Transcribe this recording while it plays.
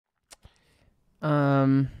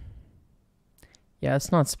Yeah,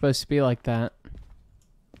 it's not supposed to be like that.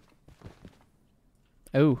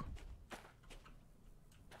 Oh.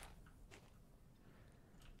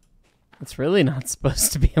 It's really not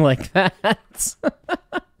supposed to be like that.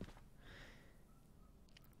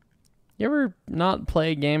 You ever not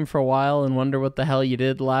play a game for a while and wonder what the hell you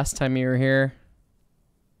did last time you were here?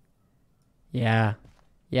 Yeah.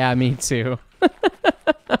 Yeah, me too.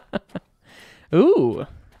 Ooh.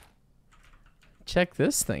 Check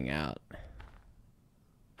this thing out.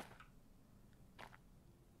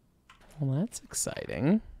 Well, that's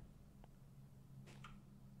exciting.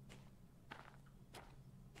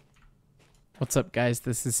 What's up, guys?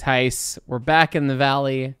 This is Heis. We're back in the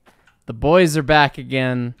valley. The boys are back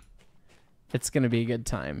again. It's going to be a good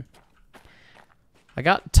time. I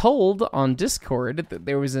got told on Discord that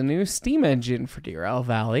there was a new Steam engine for Derail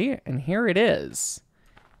Valley, and here it is.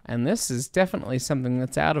 And this is definitely something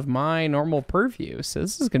that's out of my normal purview, so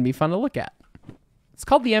this is going to be fun to look at. It's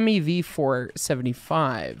called the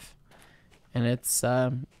MEV475, and it's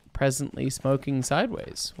presently smoking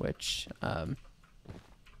sideways, which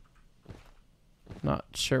not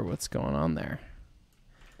sure what's going on there.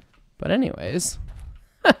 But anyways.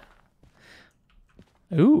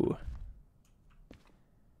 Ooh.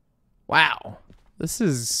 Wow. This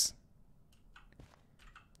is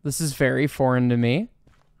very foreign to me,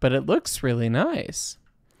 but it looks really nice.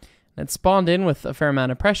 It spawned in with a fair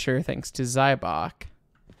amount of pressure thanks to Zybok.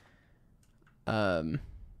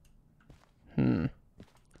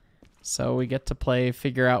 So we get to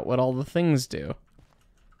figure out what all the things do.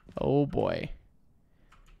 Oh boy.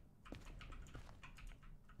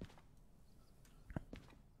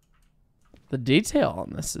 The detail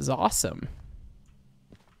on this is awesome.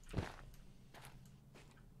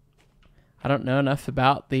 I don't know enough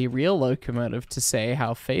about the real locomotive to say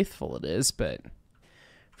how faithful it is, but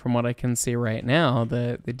from what I can see right now,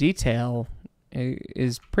 the detail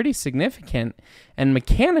is pretty significant, and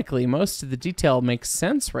mechanically, most of the detail makes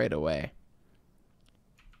sense right away.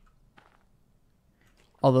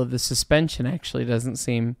 Although the suspension actually doesn't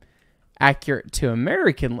seem accurate to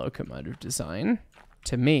American locomotive design,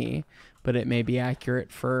 to me, but it may be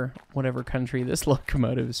accurate for whatever country this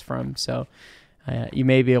locomotive is from, so you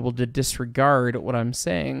may be able to disregard what I'm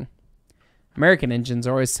saying. American engines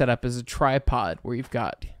are always set up as a tripod where you've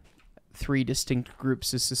got 3 distinct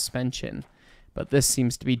groups of suspension, but this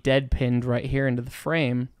seems to be dead pinned right here into the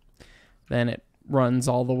frame. Then it runs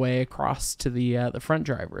all the way across to the front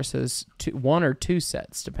driver. So there's 1 or 2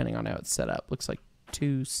 sets, depending on how it's set up. Looks like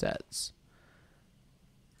 2 sets.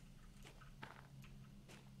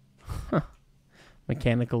 Huh.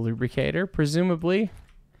 Mechanical lubricator, presumably.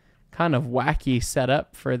 Kind of wacky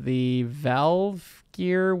setup for the valve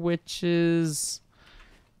gear, which is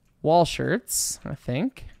wall shirts, I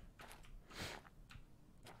think.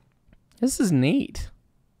 This is neat.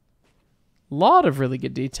 A lot of really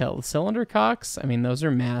good detail. The cylinder cocks, I mean, those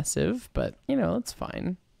are massive, but, you know, it's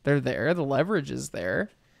fine. They're there. The leverage is there.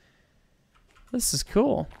 This is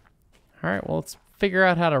cool. All right, well, let's figure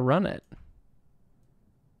out how to run it.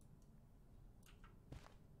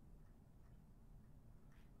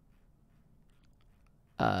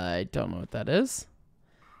 I don't know what that is.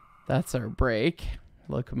 That's our brake.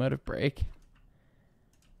 Locomotive brake.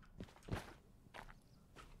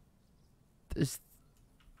 Is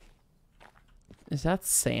that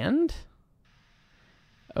sand?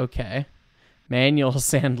 Okay. Manual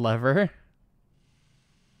sand lever.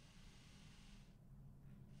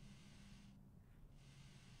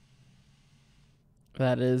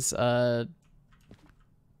 That is a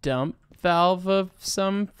dump valve of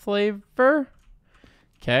some flavor.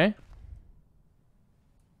 Okay.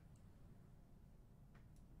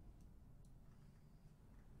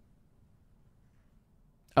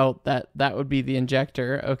 Oh, that would be the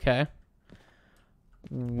injector. Okay.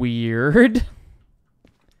 Weird.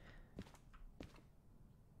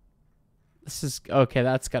 This is okay,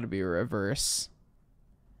 that's got to be a reverse.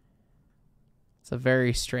 It's a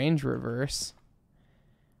very strange reverse.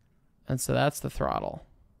 And so that's the throttle.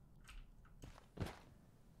 I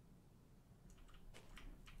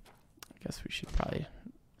guess we should probably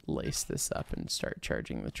lace this up and start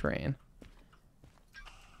charging the train.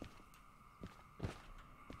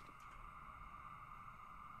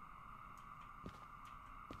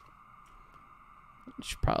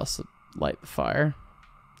 Should probably also light the fire.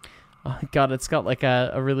 Oh god, it's got like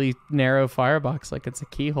a really narrow firebox, like it's a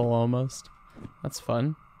keyhole almost. That's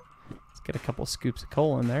fun. Let's get a couple scoops of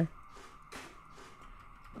coal in there.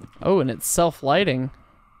 Oh, and it's self-lighting.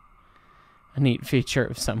 A neat feature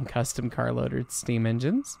of some custom car-loaded steam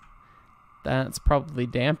engines. That's probably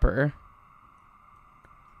damper,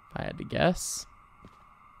 if I had to guess.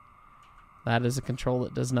 That is a control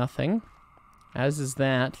that does nothing. As is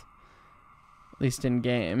that. At least in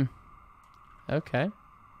game. Okay.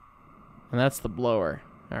 And that's the blower.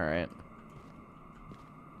 Alright.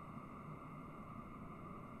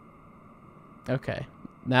 Okay.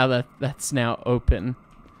 Now that's now open.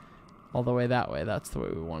 All the way that way. That's the way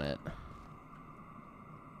we want it.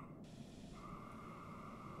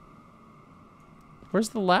 Where's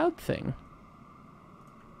the loud thing?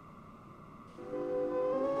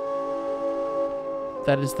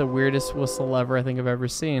 That is the weirdest whistle lever I think I've ever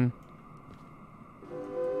seen.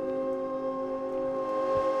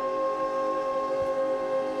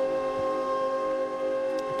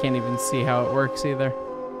 I can't even see how it works either.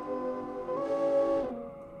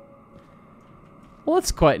 Well,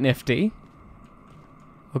 it's quite nifty.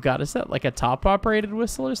 Oh god, is that like a top-operated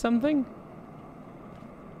whistle or something?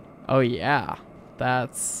 Oh yeah,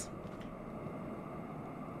 that's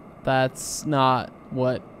not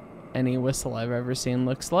what any whistle I've ever seen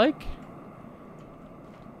looks like.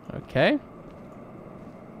 Okay.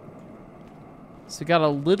 So we got a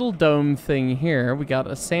little dome thing here. We got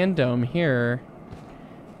a sand dome here.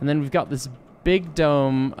 And then we've got this big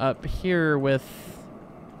dome up here with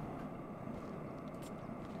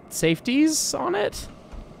safeties on it?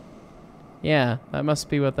 Yeah, that must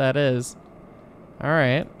be what that is.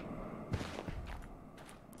 Alright.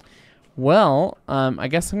 Well, I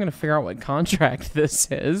guess I'm going to figure out what contract this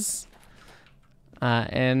is.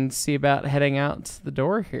 And see about heading out the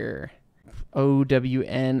door here.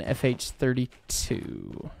 OWN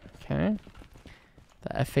FH32. Okay. The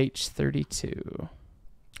FH32.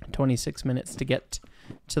 26 minutes to get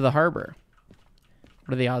to the harbor.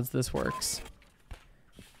 What are the odds this works?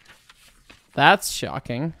 That's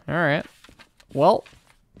shocking. Alright. Well,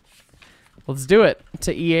 let's do it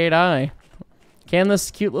to E8I. Can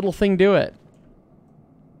this cute little thing do it?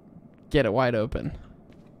 Get it wide open.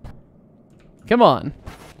 Come on.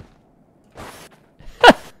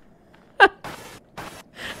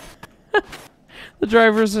 The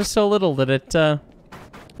drivers are so little that it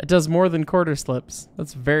does more than quarter slips.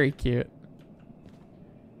 That's very cute.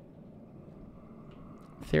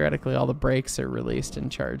 Theoretically, all the brakes are released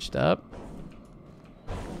and charged up.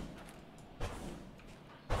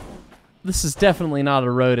 This is definitely not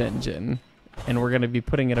a road engine, and we're going to be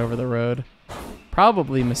putting it over the road.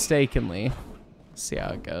 Probably mistakenly. Let's see how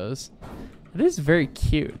it goes. It is very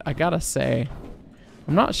cute, I gotta say.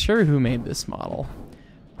 I'm not sure who made this model.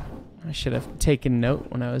 I should have taken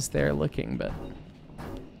note when I was there looking, but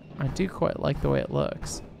I do quite like the way it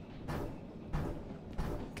looks.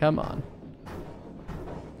 Come on.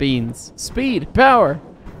 Beans. Speed. Power.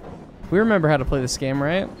 We remember how to play this game,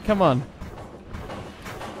 right? Come on.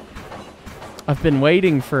 I've been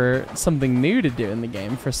waiting for something new to do in the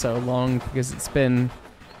game for so long because it's been,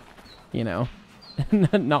 you know,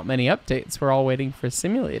 not many updates. We're all waiting for a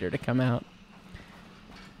simulator to come out.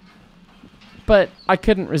 But I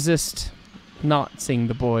couldn't resist not seeing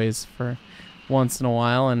the boys for once in a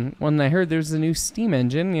while. And when I heard there was a new Steam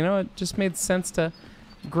engine, you know, it just made sense to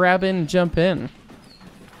grab in and jump in.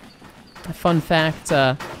 A fun fact,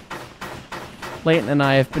 Leighton and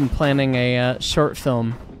I have been planning a short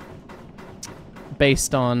film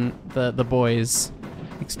based on the boys,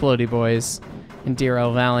 Explodey Boys in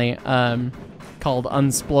Derail Valley, called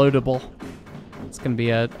Unsplodable. It's going to be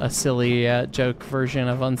a silly joke version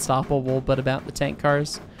of Unstoppable, but about the tank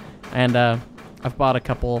cars. And I've bought a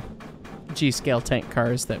couple G-scale tank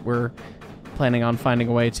cars that we're planning on finding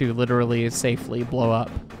a way to literally safely blow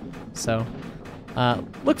up. So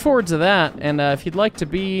look forward to that. And if you'd like to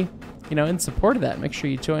be, you know, in support of that, make sure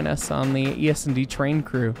you join us on the ES&D Train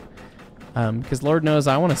Crew. Because Lord knows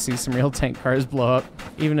I want to see some real tank cars blow up,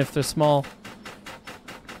 even if they're small.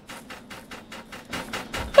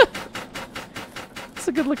 It's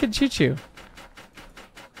a good looking choo-choo.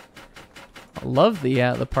 I love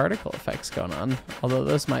the particle effects going on, although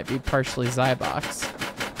those might be partially Zybox.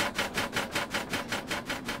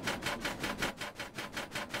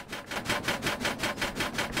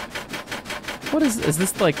 What is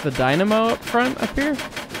this like the dynamo up front up here?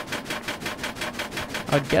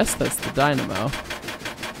 I guess that's the dynamo.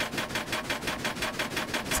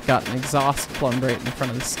 It's got an exhaust plumb right in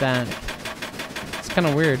front of the stack. It's kind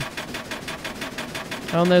of weird.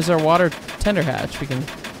 Oh, and there's our water tender hatch. We can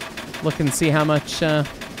look and see how much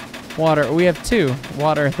water. We have the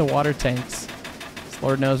water tanks. So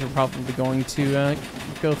Lord knows we're probably going to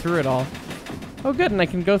go through it all. Oh, good, and I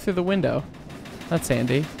can go through the window. That's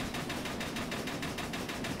handy.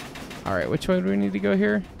 All right, which way do we need to go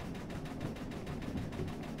here?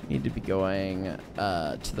 Need to be going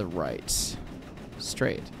to the right.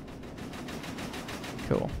 Straight.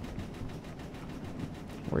 Cool.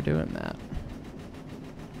 We're doing that.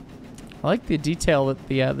 I like the detail that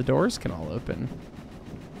the doors can all open.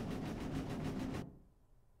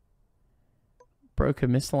 Broke a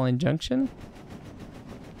misaligned junction?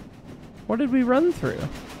 What did we run through?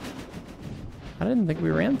 I didn't think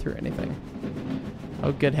we ran through anything.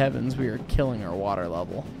 Oh, good heavens, we are killing our water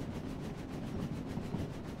level.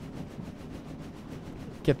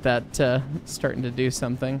 Get that starting to do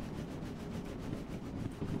something.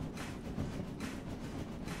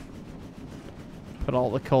 Put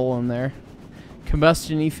all the coal in there.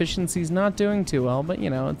 Combustion efficiency's not doing too well, but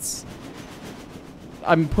you know, it's...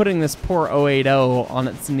 I'm putting this poor 080 on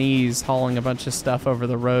its knees hauling a bunch of stuff over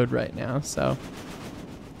the road right now, so...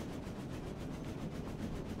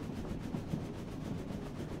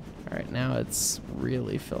 Alright, now it's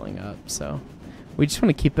really filling up, so... We just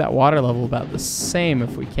want to keep that water level about the same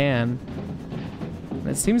if we can. And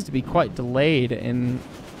it seems to be quite delayed in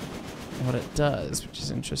what it does, which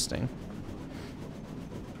is interesting.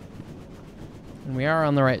 And we are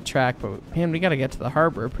on the right track, but man, we got to get to the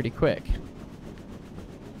harbor pretty quick.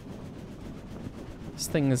 This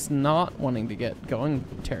thing is not wanting to get going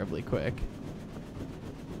terribly quick.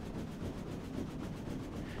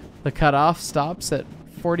 The cutoff stops at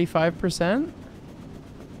 45%?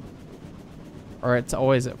 Or it's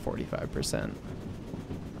always at 45%.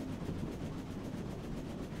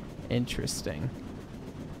 Interesting.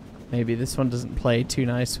 Maybe this one doesn't play too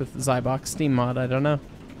nice with the Zybox Steam mod, I don't know.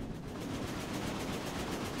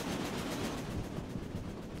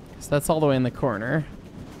 So that's all the way in the corner.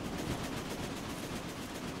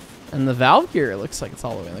 And the valve gear looks like it's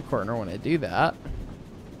all the way in the corner when I do that.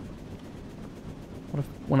 What if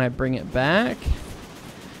when I bring it back?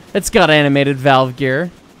 It's got animated valve gear.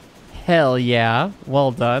 Hell yeah.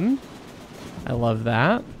 Well done. I love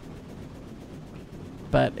that.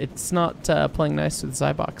 But it's not playing nice with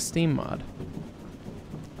Zybox Steam mod.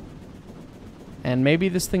 And maybe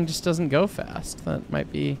this thing just doesn't go fast. That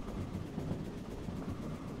might be...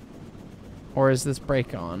 Or is this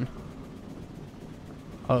brake on?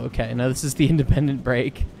 Oh, okay. No, this is the independent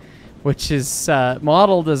brake, which is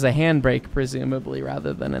modeled as a handbrake, presumably,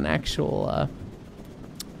 rather than an actual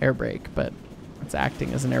air brake. But it's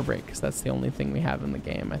acting as an air brake because that's the only thing we have in the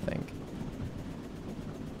game, I think.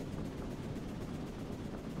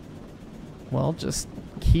 Well, just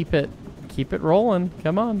keep it rolling.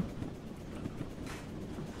 Come on.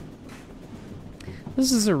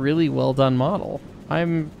 This is a really well done model.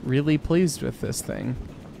 I'm really pleased with this thing.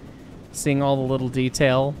 Seeing all the little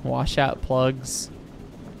detail, washout plugs,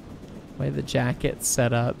 the way the jacket's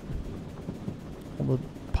set up, all the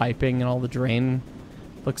piping and all the drain.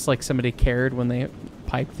 Looks like somebody cared when they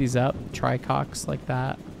piped these up, tri-cocks like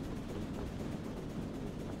that.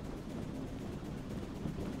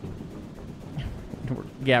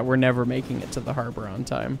 Yeah, we're never making it to the harbor on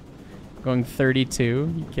time. Going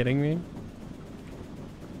 32, you kidding me?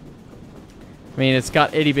 I mean, it's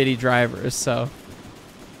got itty-bitty drivers, so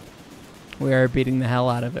we are beating the hell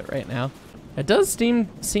out of it right now. It does seem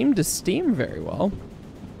to steam very well.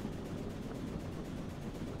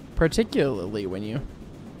 Particularly when you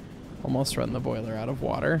almost run the boiler out of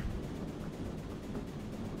water.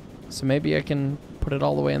 So maybe I can put it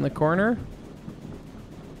all the way in the corner.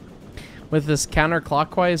 With this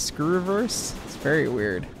counterclockwise screw reverse. It's very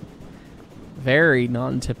weird. Very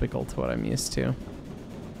non-typical to what I'm used to.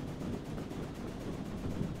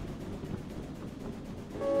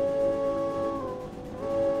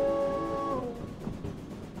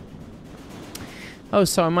 Oh,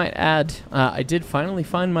 so I might add, I did finally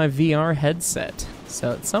find my VR headset.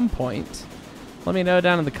 So at some point, let me know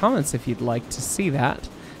down in the comments if you'd like to see that.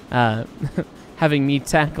 Having me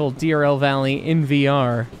tackle Derail Valley in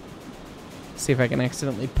VR. See if I can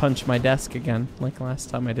accidentally punch my desk again, like last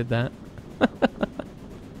time I did that.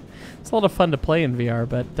 It's a lot of fun to play in VR,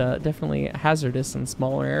 but definitely hazardous in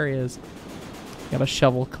smaller areas. You gotta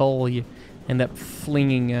shovel coal, you end up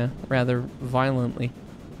flinging rather violently.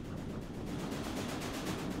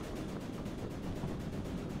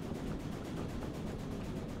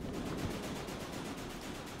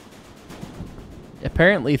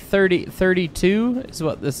 Apparently 32 is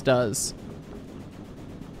what this does.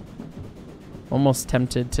 Almost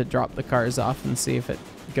tempted to drop the cars off and see if it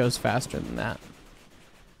goes faster than that.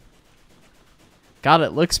 God,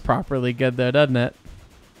 it looks properly good though, doesn't it?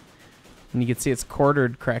 And you can see it's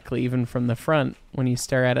quartered correctly even from the front when you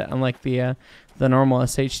stare at it, unlike the normal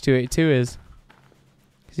SH282 is.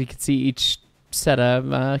 Because you can see each set of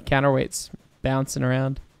counterweights bouncing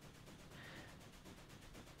around.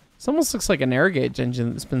 This almost looks like an air gauge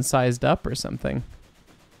engine that's been sized up or something.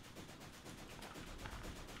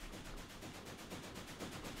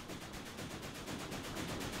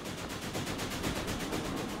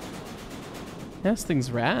 This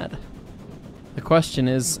thing's rad. The question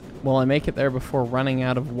is, will I make it there before running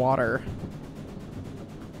out of water?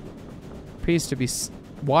 Appears to be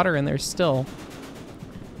water in there still.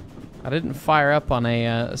 I didn't fire up on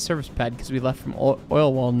a service pad because we left from oil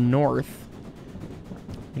well north.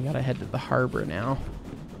 We gotta head to the harbor now.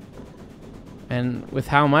 And with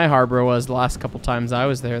how my harbor was the last couple times I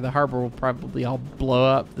was there, the harbor will probably all blow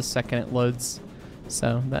up the second it loads.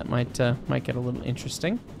 So that might get a little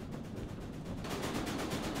interesting.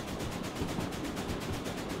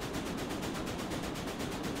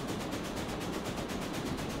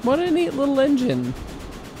 What a neat little engine.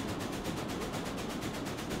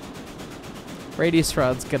 Radius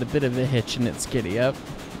rod's got a bit of a hitch in its giddy up,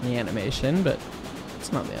 the animation, but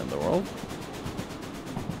it's not the end of the world.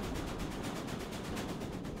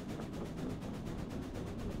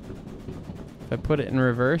 If I put it in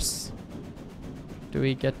reverse, do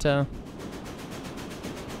we get to...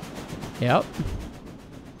 Yep.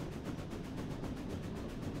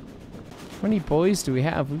 How many boys do we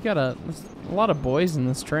have? We've got a lot of boys in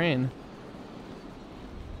this train.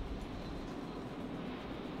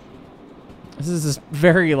 This is a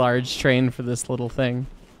very large train for this little thing.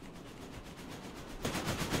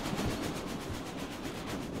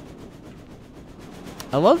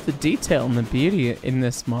 I love the detail and the beauty in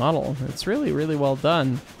this model. It's really, really well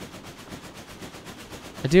done.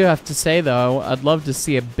 I do have to say, though, I'd love to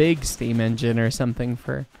see a big steam engine or something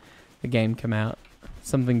for the game come out.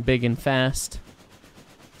 Something big and fast.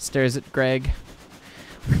 Stares at Greg.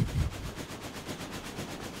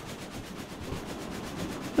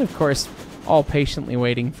 Of course, all patiently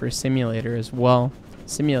waiting for Simulator as well.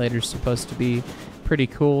 Simulator's supposed to be pretty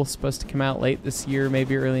cool. Supposed to come out late this year,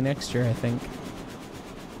 maybe early next year, I think.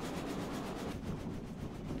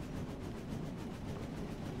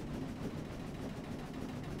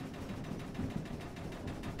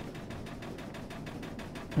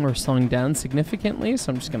 We're slowing down significantly,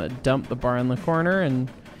 so I'm just going to dump the bar in the corner and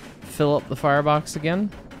fill up the firebox again.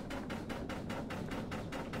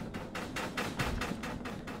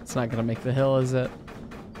 It's not going to make the hill, is it?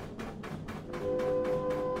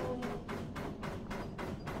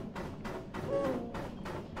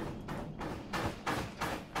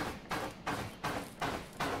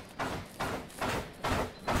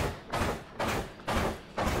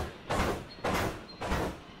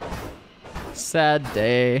 Sad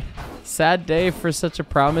day. Sad day for such a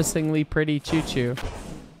promisingly pretty choo-choo.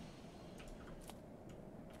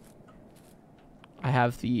 I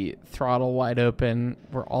have the throttle wide open.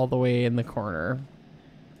 We're all the way in the corner.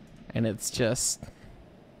 And it's just...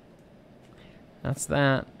 That's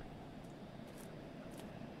that.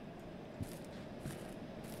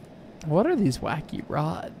 What are these wacky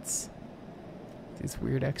rods? These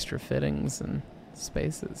weird extra fittings and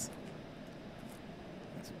spaces.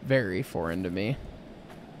 Very foreign to me.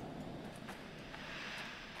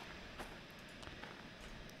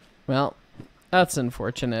 Well, that's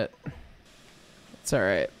unfortunate. It's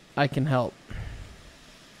alright. I can help.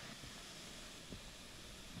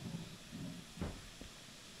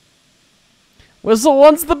 Whistle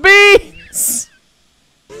wants the beans!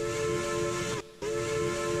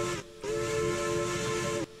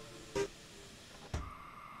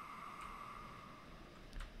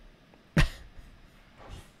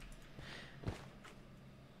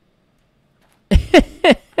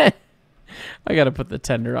 I gotta put the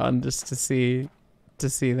tender on just to see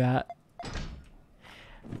that.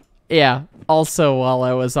 Yeah. Also, while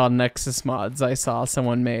I was on Nexus Mods, I saw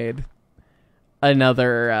someone made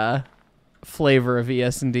another flavor of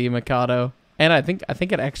ES&D Mikado, and I think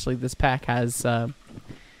it actually, this pack has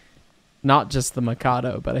not just the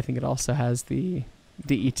Mikado, but I think it also has the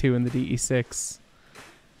DE2 and the DE6.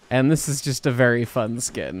 And this is just a very fun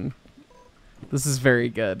skin. This is very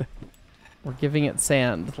good. We're giving it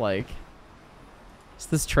sand, like. Is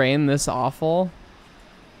this train this awful?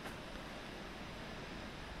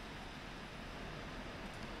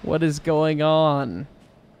 What is going on?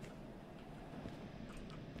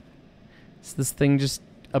 Is this thing just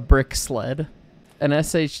a brick sled? An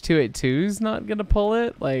SH-282 is not gonna pull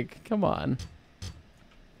it? Like, come on.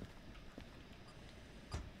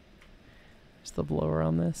 Is the blower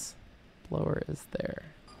on this? Blower is there.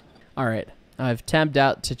 Alright, I've tabbed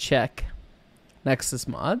out to check Nexus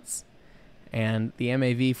Mods. And the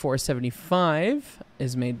MAV 475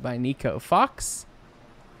 is made by Nico Fox.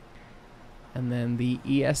 And then the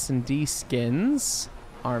ES&D skins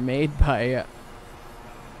are made by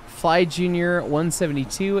Fly Junior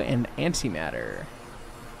 172 and Antimatter.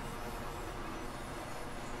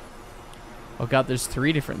 Oh god, there's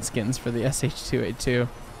 3 different skins for the SH-282.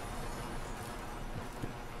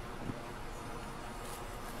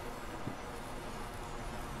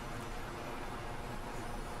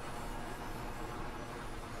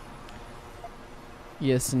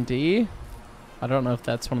 ES&D. I don't know if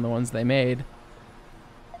that's one of the ones they made.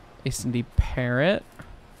 ES&D Parrot.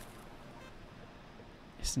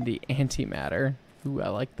 ES&D Antimatter. Ooh, I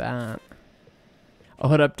like that.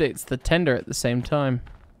 Oh, it updates the tender at the same time.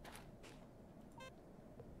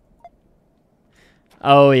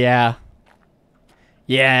 Oh, yeah.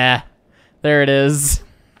 Yeah. There it is.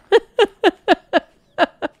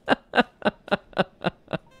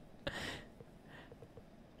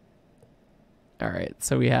 Alright,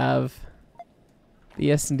 so we have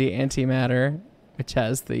the ES&D Antimatter, which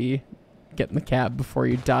has the get in the cab before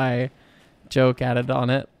you die joke added on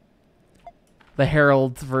it. The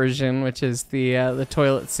Herald version, which is the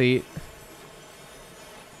toilet seat.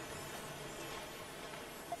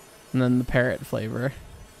 And then the parrot flavor.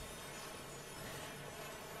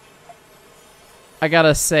 I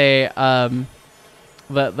gotta say, the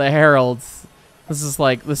Heralds,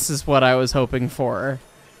 this is what I was hoping for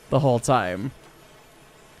the whole time.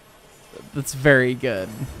 That's very good.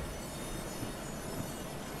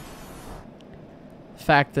 The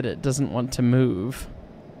fact that it doesn't want to move.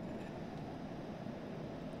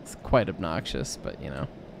 It's quite obnoxious, but you know.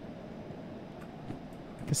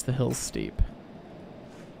 I guess the hill's steep.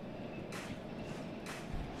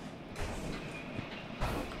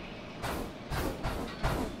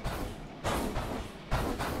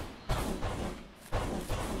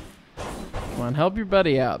 Come on, help your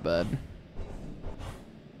buddy out, bud.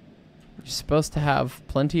 You're supposed to have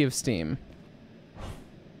plenty of steam.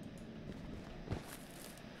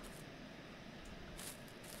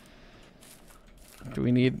 Do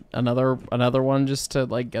we need another one just to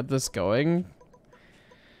like get this going?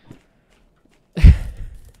 We're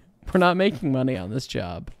not making money on this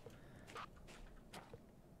job.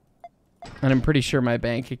 And I'm pretty sure my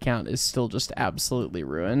bank account is still just absolutely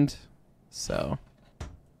ruined. So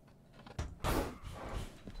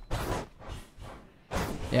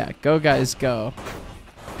yeah, go guys, go.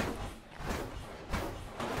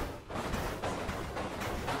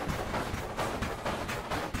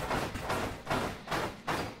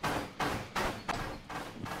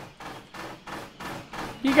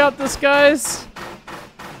 You got this, guys.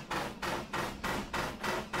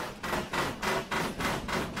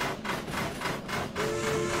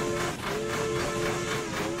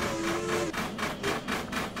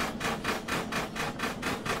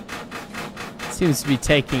 Seems to be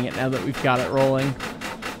taking it now that we've got it rolling.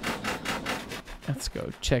 Let's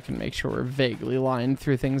go check and make sure we're vaguely lined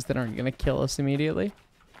through things that aren't going to kill us immediately.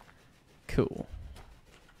 Cool.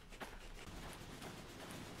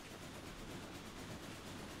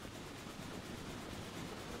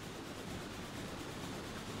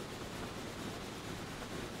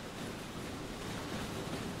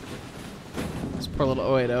 This poor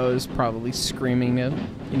little 080 is probably screaming to,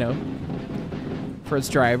 you know, for its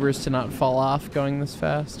drivers to not fall off going this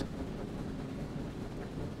fast.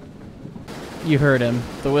 You heard him.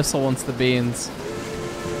 The whistle wants the beans.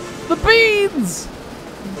 The beans!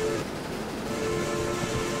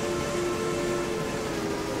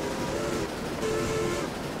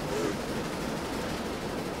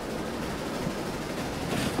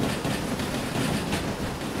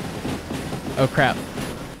 Oh crap.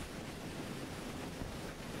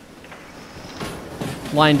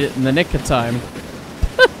 Lined it in the nick of time.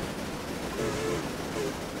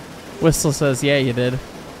 Whistle says, yeah, you did.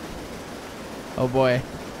 Oh boy.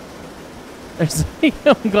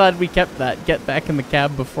 I'm glad we kept that. Get back in the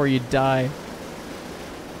cab before you die.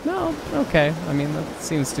 No, okay. I mean, that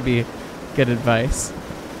seems to be good advice.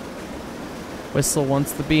 Whistle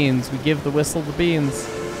wants the beans. We give the whistle the beans.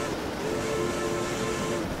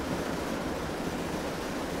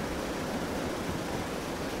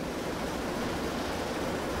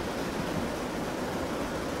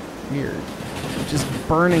 Weird. Just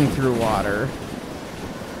burning through water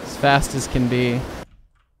as fast as can be.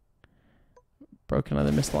 Broke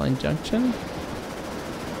another misaligned junction.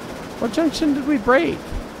 What junction did we break?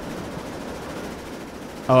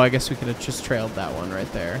 Oh, I guess we could have just trailed that one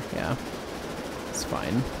right there. Yeah, it's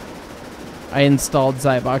fine. I installed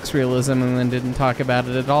Zybox Realism and then didn't talk about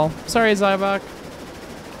it at all. Sorry, Zybok.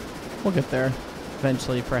 We'll get there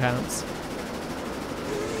eventually, perhaps.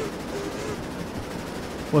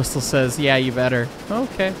 Whistle says, yeah, you better.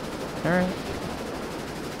 Okay. Alright.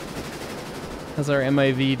 How's our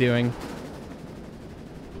MIV doing?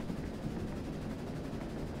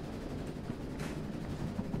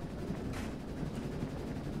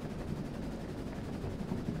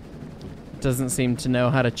 Doesn't seem to know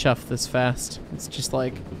how to chuff this fast. It's just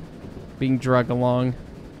like being drug along.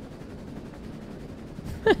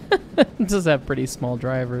 It does have pretty small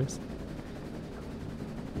drivers.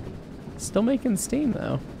 Still making steam,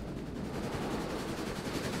 though.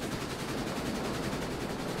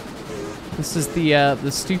 This is the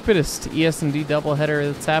stupidest ES&D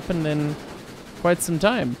doubleheader that's happened in quite some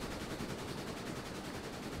time.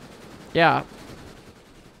 Yeah.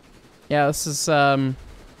 Yeah, this is a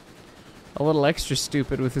little extra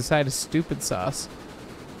stupid with a side of stupid sauce.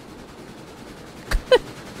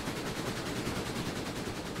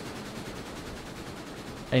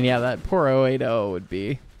 And yeah, that poor 080 would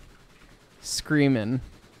be screaming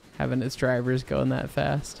having its drivers going that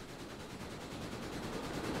fast.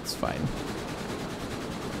 It's fine.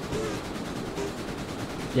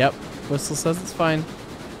 Yep, Whistle says it's fine.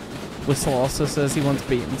 Whistle also says he wants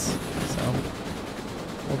beans, so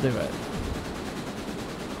we'll do it.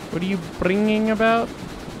 What are you bringing about?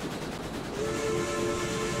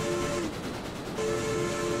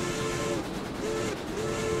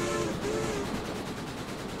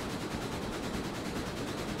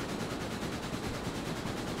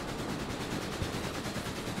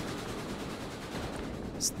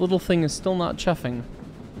 This little thing is still not chuffing.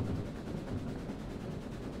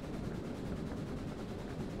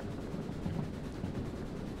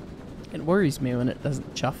 It worries me when it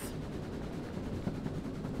doesn't chuff.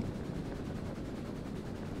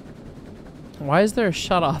 Why is there a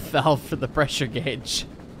shut-off valve for the pressure gauge?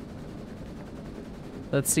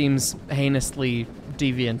 That seems heinously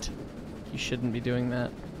deviant. You shouldn't be doing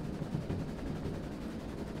that.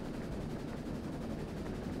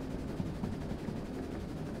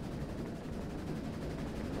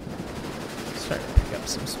 Start to pick up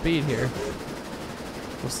some speed here.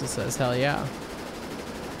 Whistle says, hell yeah.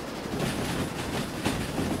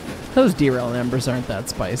 Those derail numbers aren't that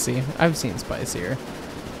spicy. I've seen spicier.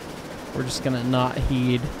 We're just gonna not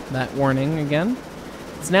heed that warning again.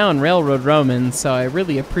 It's now in Railroad Roman, so I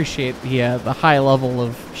really appreciate the high level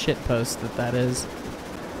of shitpost that is.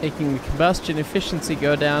 Making the combustion efficiency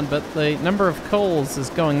go down, but the number of coals is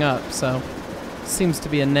going up, so seems to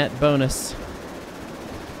be a net bonus.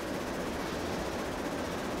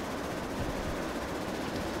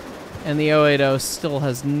 And the 080 still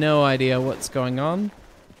has no idea what's going on.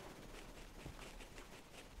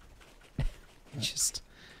 Just,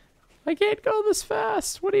 I can't go this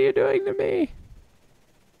fast. What are you doing to me?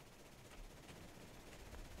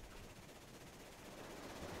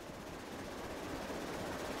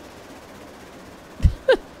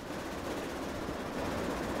 What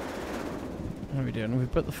are we doing? Have we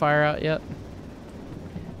put the fire out yet?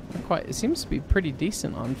 Not quite. It seems to be pretty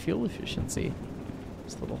decent on fuel efficiency.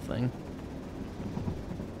 This little thing.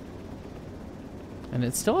 And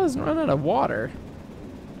it still hasn't run out of water,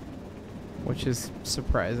 which is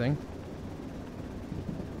surprising.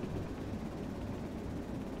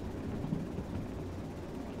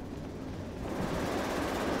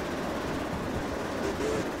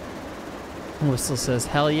 Whistle says,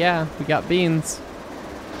 hell yeah, we got beans.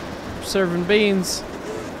 We're serving beans.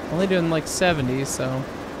 Only doing like 70, so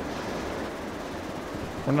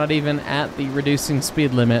we're not even at the reducing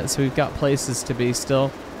speed limit, so we've got places to be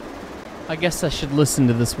still. I guess I should listen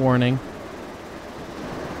to this warning.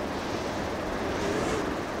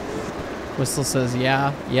 Whistle says,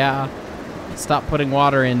 yeah, yeah. Stop putting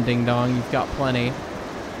water in, ding dong. You've got plenty.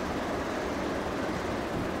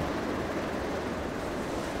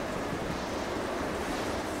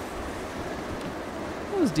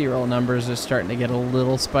 Those derail numbers are starting to get a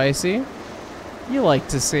little spicy. You like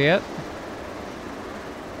to see it.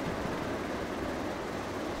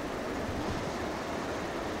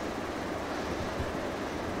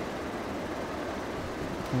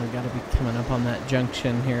 We gotta be coming up on that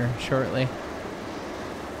junction here shortly.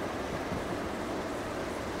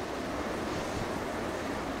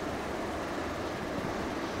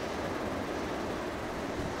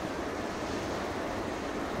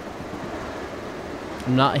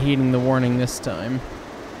 I'm not heeding the warning this time,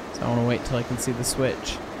 so I want to wait till I can see the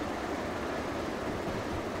switch.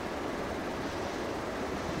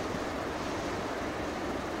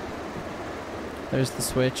 There's the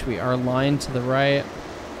switch. We are lined to the right.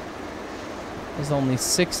 There's only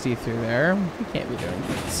 60 through there. We can't be doing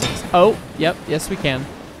 60. Oh, yep, yes we can.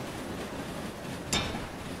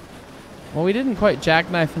 Well, we didn't quite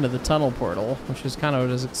jackknife into the tunnel portal, which is kind of what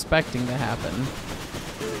I was expecting to happen.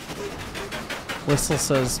 Whistle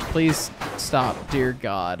says, please stop, dear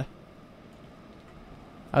God.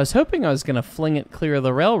 I was hoping I was going to fling it clear of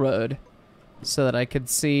the railroad so that I could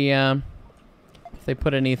see if they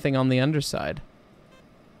put anything on the underside.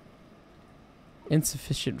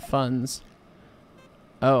 Insufficient funds.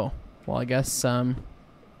 Oh, well, I guess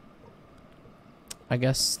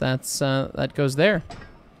that's that goes there.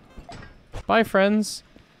 Bye, friends.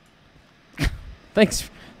 Thanks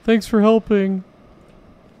for helping.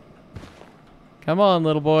 Come on,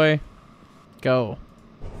 little boy. Go.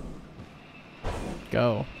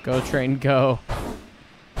 Go. Go, train, go.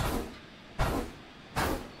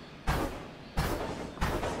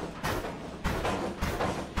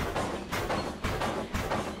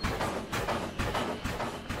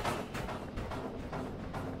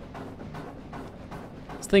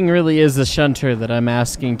 This thing really is a shunter that I'm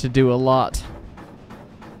asking to do a lot.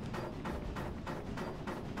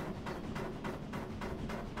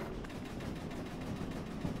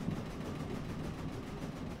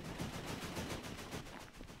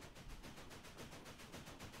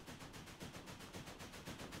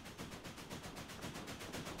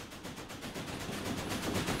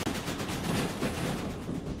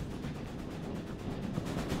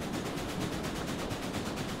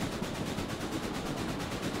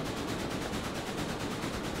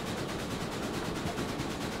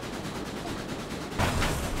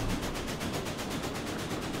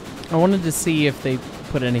 I wanted to see if they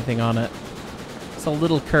put anything on it. It's a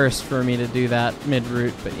little cursed for me to do that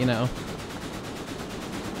mid-route, but you know.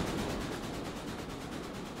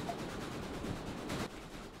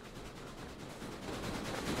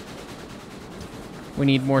 We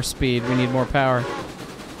need more speed, we need more power.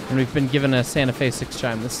 And we've been given a Santa Fe 6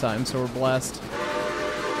 chime this time, so we're blessed.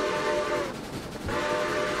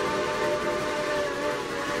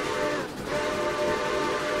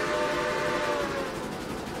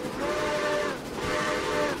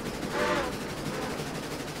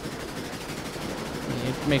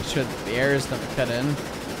 Make sure that the air is not cut in.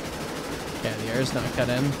 Yeah, the air is not cut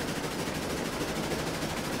in.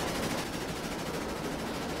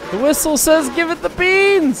 The whistle says give it the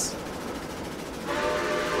beans!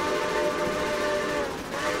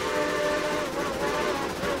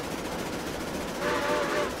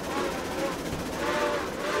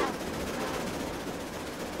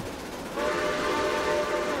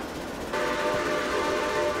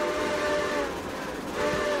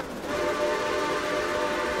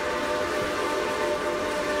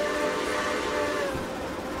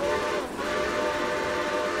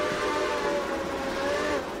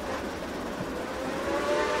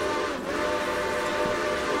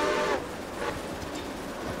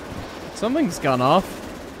 Something's gone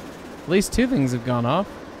off. At least two things have gone off.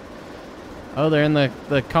 Oh, they're in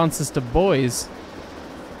the consist of boys.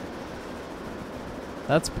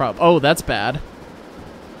 That's oh, that's bad.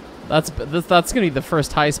 That's gonna be the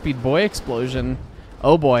first high-speed boy explosion.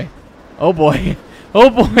 Oh boy. Oh boy.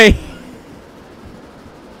 Oh boy.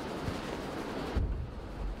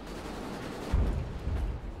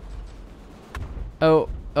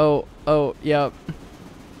 Oh, yep.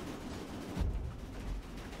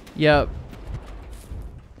 Yep.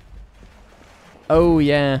 Oh,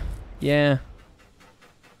 yeah. Yeah.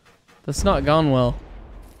 That's not gone well.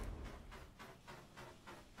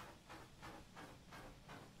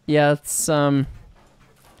 Yeah, it's, I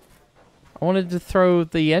wanted to throw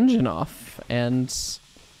the engine off, and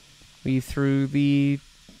we threw the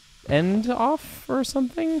end off or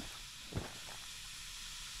something?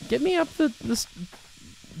 Get me up this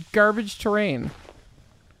garbage terrain.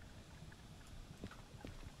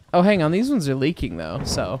 Oh, hang on. These ones are leaking, though,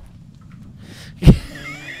 so...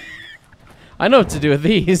 I know what to do with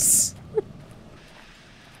these.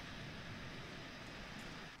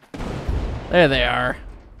 There they are.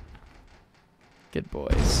 Good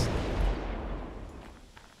boys.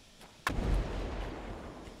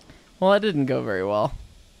 Well, that didn't go very well.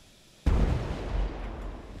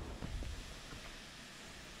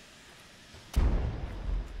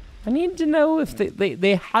 I need to know if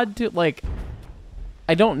they had to, like...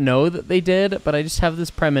 I don't know that they did, but I just have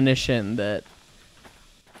this premonition that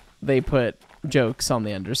they put jokes on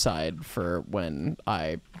the underside for when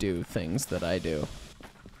I do things that I do.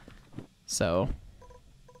 So,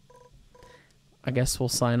 I guess we'll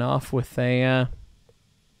sign off with a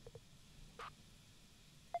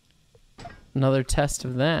another test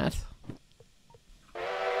of that.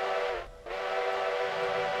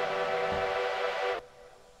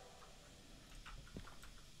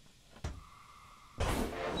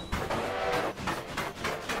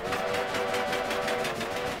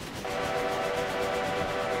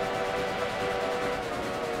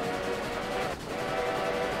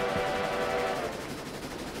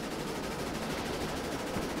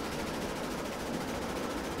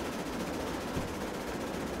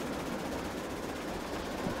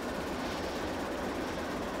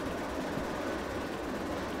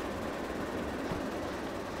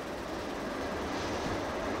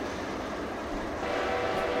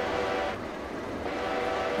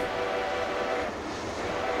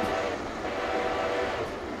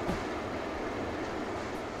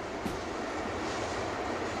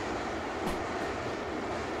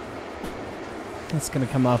 It's gonna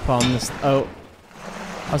come up on this. Oh,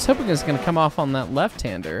 I was hoping it was going to come off on that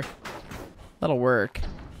left-hander. That'll work.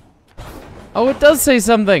 Oh, it does say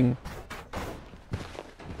something.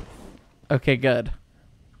 Okay, good.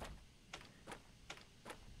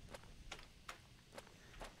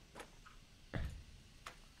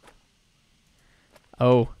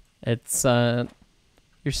 Oh, it's, you're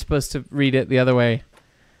supposed to read it the other way.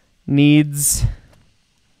 Needs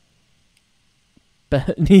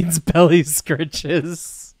belly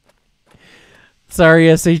scritches. Sorry,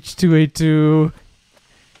 SH282.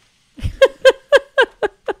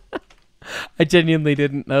 I genuinely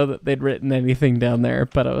didn't know that they'd written anything down there,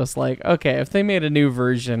 but I was like, okay, if they made a new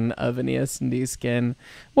version of an ES&D skin,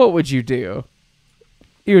 what would you do?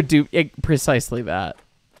 You would do precisely that.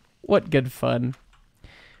 What good fun.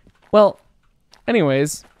 Well,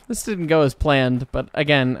 anyways, this didn't go as planned, but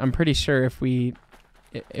again, I'm pretty sure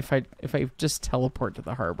if I just teleport to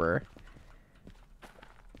the harbor,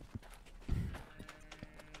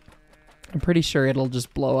 I'm pretty sure it'll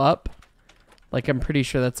just blow up. Like, I'm pretty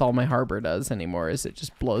sure that's all my harbor does anymore, is it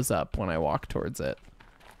just blows up when I walk towards it.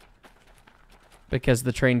 Because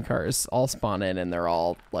the train cars all spawn in and they're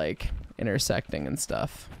all, like, intersecting and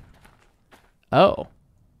stuff. Oh.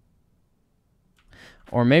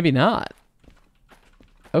 Or maybe not.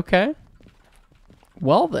 Okay.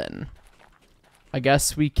 Well then. I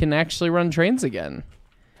guess we can actually run trains again.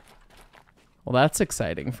 Well, that's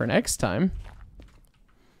exciting for next time.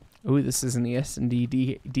 Ooh, this is an ES&D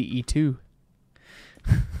DE2.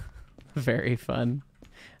 Very fun.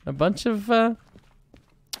 A bunch of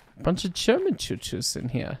German choo-choos in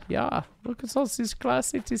here. Yeah, look at all these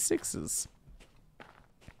Class 86s.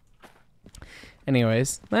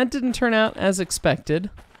 Anyways, that didn't turn out as expected.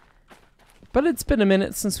 But it's been a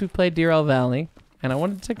minute since we played Derail Valley, and I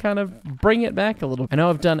wanted to kind of bring it back a little. I know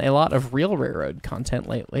I've done a lot of real railroad content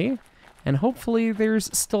lately, and hopefully there's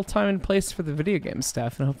still time and place for the video game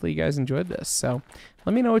stuff, and hopefully you guys enjoyed this. So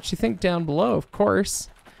let me know what you think down below, of course.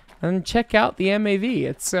 And check out the MAV.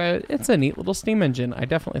 It's a neat little steam engine. I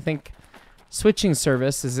definitely think switching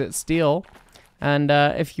service is its deal. And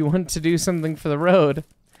if you want to do something for the road,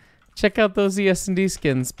 check out those ES&D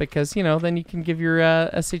skins, because, you know, then you can give your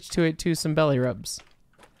SH282 some belly rubs.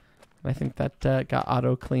 I think that got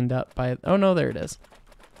auto cleaned up by... Oh, no, there it is.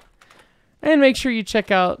 And make sure you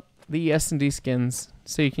check out the ES&D skins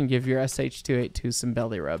so you can give your SH282 some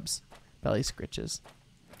belly rubs. Belly scritches.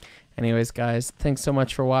 Anyways, guys, thanks so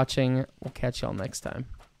much for watching. We'll catch y'all next time.